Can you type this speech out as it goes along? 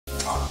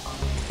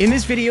In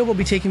this video, we'll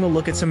be taking a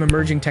look at some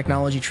emerging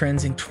technology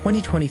trends in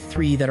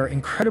 2023 that are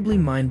incredibly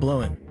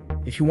mind-blowing.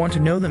 If you want to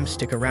know them,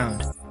 stick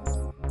around.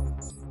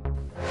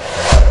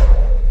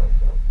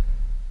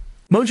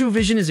 MOJO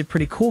Vision is a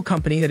pretty cool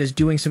company that is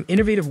doing some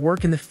innovative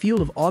work in the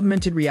field of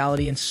augmented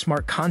reality and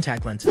smart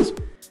contact lenses.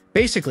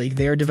 Basically,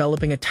 they are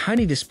developing a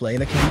tiny display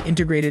that can be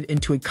integrated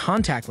into a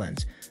contact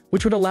lens,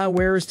 which would allow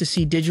wearers to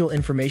see digital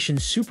information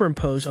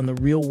superimposed on the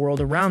real world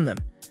around them.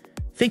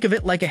 Think of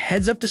it like a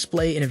heads-up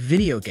display in a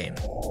video game,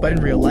 but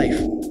in real life.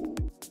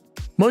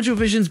 MOJO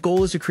Vision's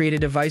goal is to create a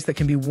device that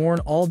can be worn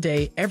all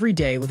day, every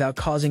day without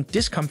causing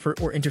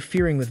discomfort or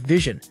interfering with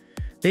vision.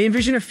 They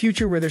envision a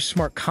future where their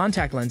smart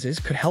contact lenses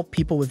could help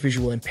people with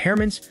visual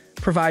impairments,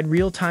 provide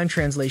real-time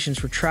translations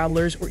for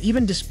travelers, or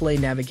even display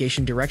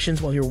navigation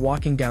directions while you're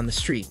walking down the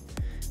street.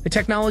 The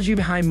technology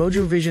behind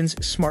MOJO Vision's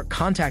smart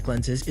contact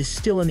lenses is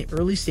still in the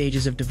early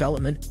stages of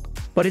development,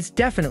 but it's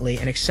definitely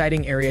an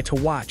exciting area to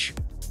watch.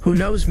 Who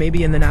knows,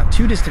 maybe in the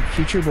not-too-distant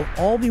future, we'll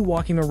all be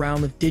walking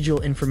around with digital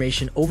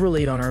information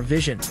overlaid on our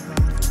vision.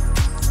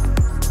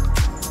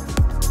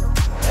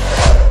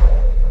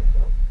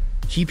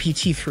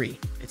 GPT-3.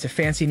 It's a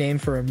fancy name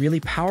for a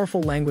really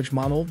powerful language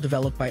model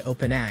developed by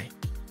OpenAI.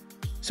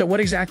 So what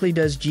exactly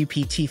does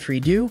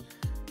GPT-3 do?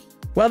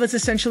 Well, that's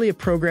essentially a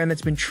program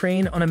that's been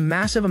trained on a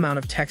massive amount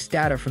of text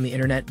data from the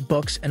internet,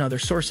 books, and other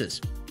sources.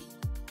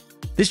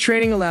 This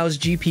training allows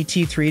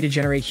GPT-3 to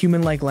generate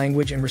human-like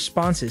language and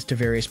responses to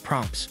various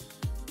prompts.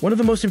 One of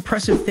the most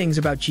impressive things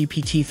about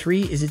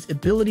GPT-3 is its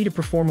ability to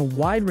perform a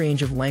wide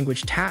range of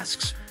language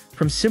tasks,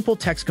 from simple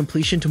text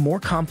completion to more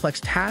complex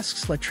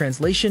tasks like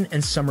translation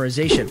and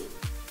summarization.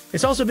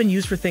 It's also been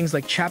used for things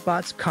like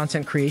chatbots,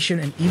 content creation,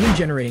 and even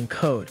generating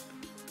code.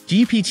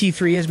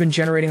 GPT-3 has been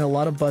generating a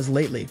lot of buzz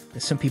lately,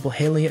 with some people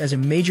hailing it as a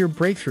major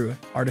breakthrough in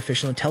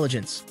artificial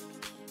intelligence.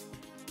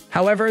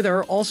 However, there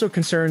are also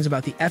concerns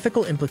about the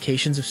ethical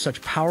implications of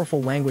such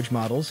powerful language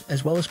models,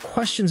 as well as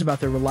questions about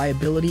their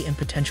reliability and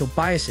potential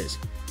biases.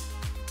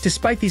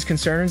 Despite these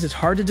concerns, it's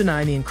hard to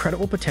deny the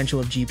incredible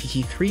potential of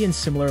GPT-3 and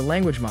similar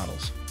language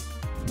models.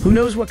 Who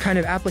knows what kind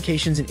of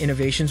applications and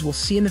innovations we'll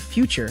see in the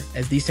future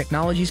as these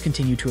technologies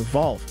continue to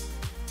evolve.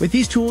 With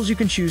these tools, you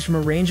can choose from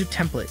a range of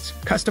templates,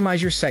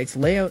 customize your site's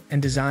layout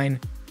and design,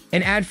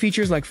 and add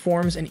features like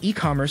forms and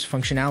e-commerce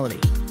functionality.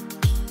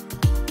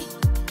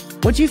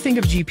 What do you think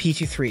of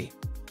GPT-3?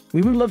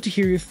 We would love to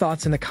hear your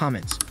thoughts in the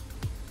comments.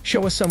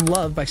 Show us some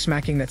love by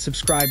smacking that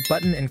subscribe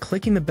button and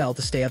clicking the bell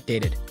to stay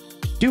updated.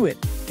 Do it,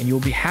 and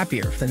you'll be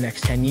happier for the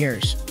next 10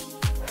 years.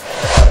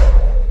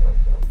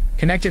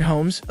 Connected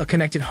homes. A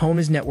connected home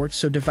is networked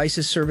so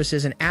devices,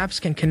 services, and apps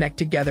can connect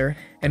together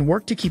and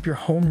work to keep your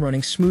home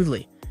running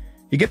smoothly.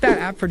 You get that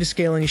app for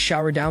descaling a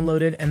shower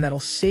downloaded, and that'll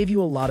save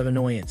you a lot of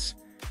annoyance.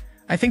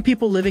 I think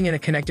people living in a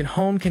connected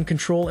home can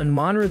control and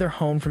monitor their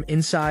home from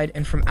inside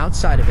and from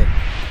outside of it,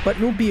 but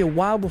it'll be a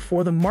while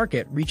before the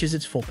market reaches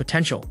its full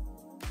potential.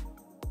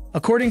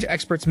 According to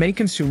experts, many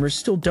consumers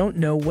still don't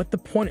know what the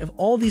point of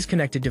all these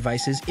connected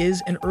devices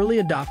is, and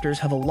early adopters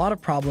have a lot of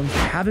problems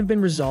that haven't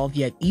been resolved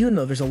yet, even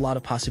though there's a lot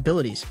of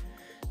possibilities.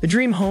 The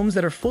dream homes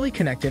that are fully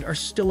connected are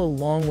still a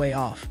long way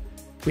off.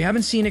 We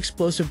haven't seen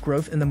explosive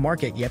growth in the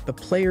market yet, but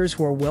players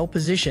who are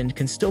well-positioned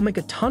can still make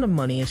a ton of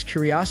money as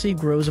curiosity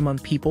grows among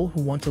people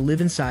who want to live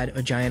inside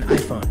a giant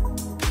iPhone.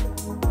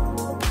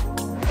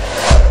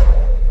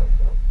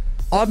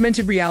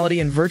 Augmented reality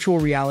and virtual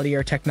reality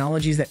are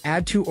technologies that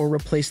add to or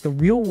replace the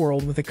real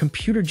world with a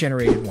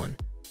computer-generated one.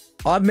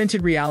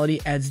 Augmented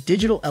reality adds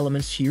digital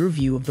elements to your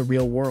view of the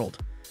real world.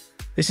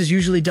 This is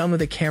usually done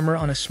with a camera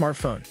on a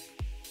smartphone.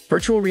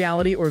 Virtual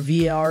reality, or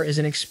VR, is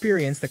an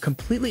experience that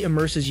completely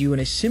immerses you in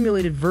a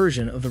simulated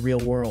version of the real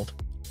world.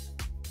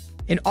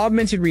 In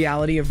augmented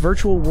reality, a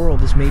virtual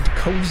world is made to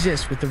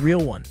coexist with the real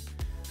one.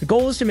 The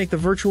goal is to make the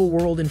virtual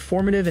world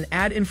informative and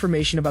add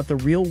information about the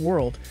real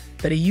world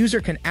that a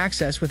user can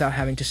access without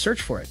having to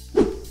search for it.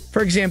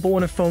 For example,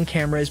 when a phone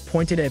camera is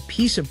pointed at a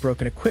piece of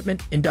broken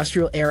equipment,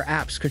 industrial AR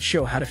apps could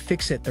show how to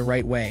fix it the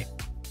right way.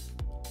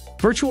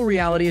 Virtual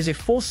reality is a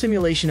full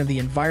simulation of the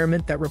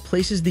environment that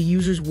replaces the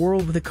user's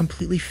world with a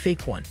completely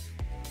fake one.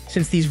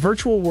 Since these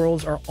virtual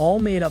worlds are all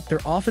made up, they're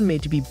often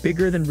made to be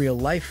bigger than real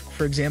life.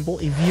 For example,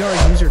 a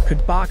VR user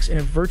could box in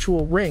a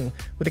virtual ring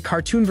with a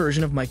cartoon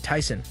version of Mike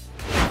Tyson.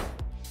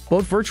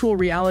 Both virtual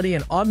reality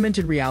and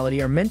augmented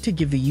reality are meant to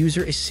give the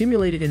user a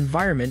simulated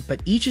environment,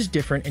 but each is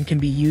different and can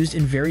be used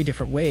in very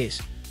different ways.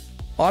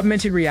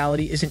 Augmented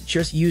reality isn't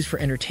just used for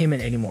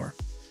entertainment anymore.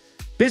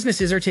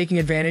 Businesses are taking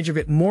advantage of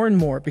it more and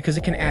more because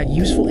it can add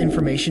useful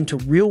information to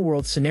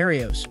real-world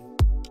scenarios.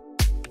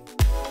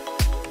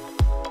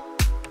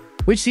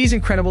 Which these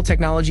incredible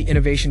technology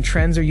innovation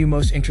trends are you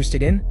most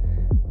interested in?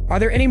 Are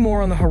there any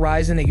more on the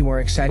horizon that you are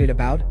excited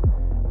about?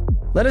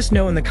 Let us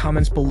know in the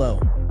comments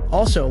below.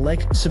 Also,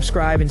 like,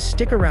 subscribe, and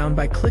stick around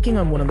by clicking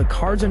on one of the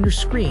cards on your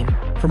screen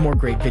for more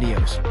great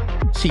videos.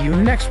 See you in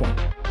the next one.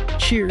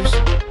 Cheers!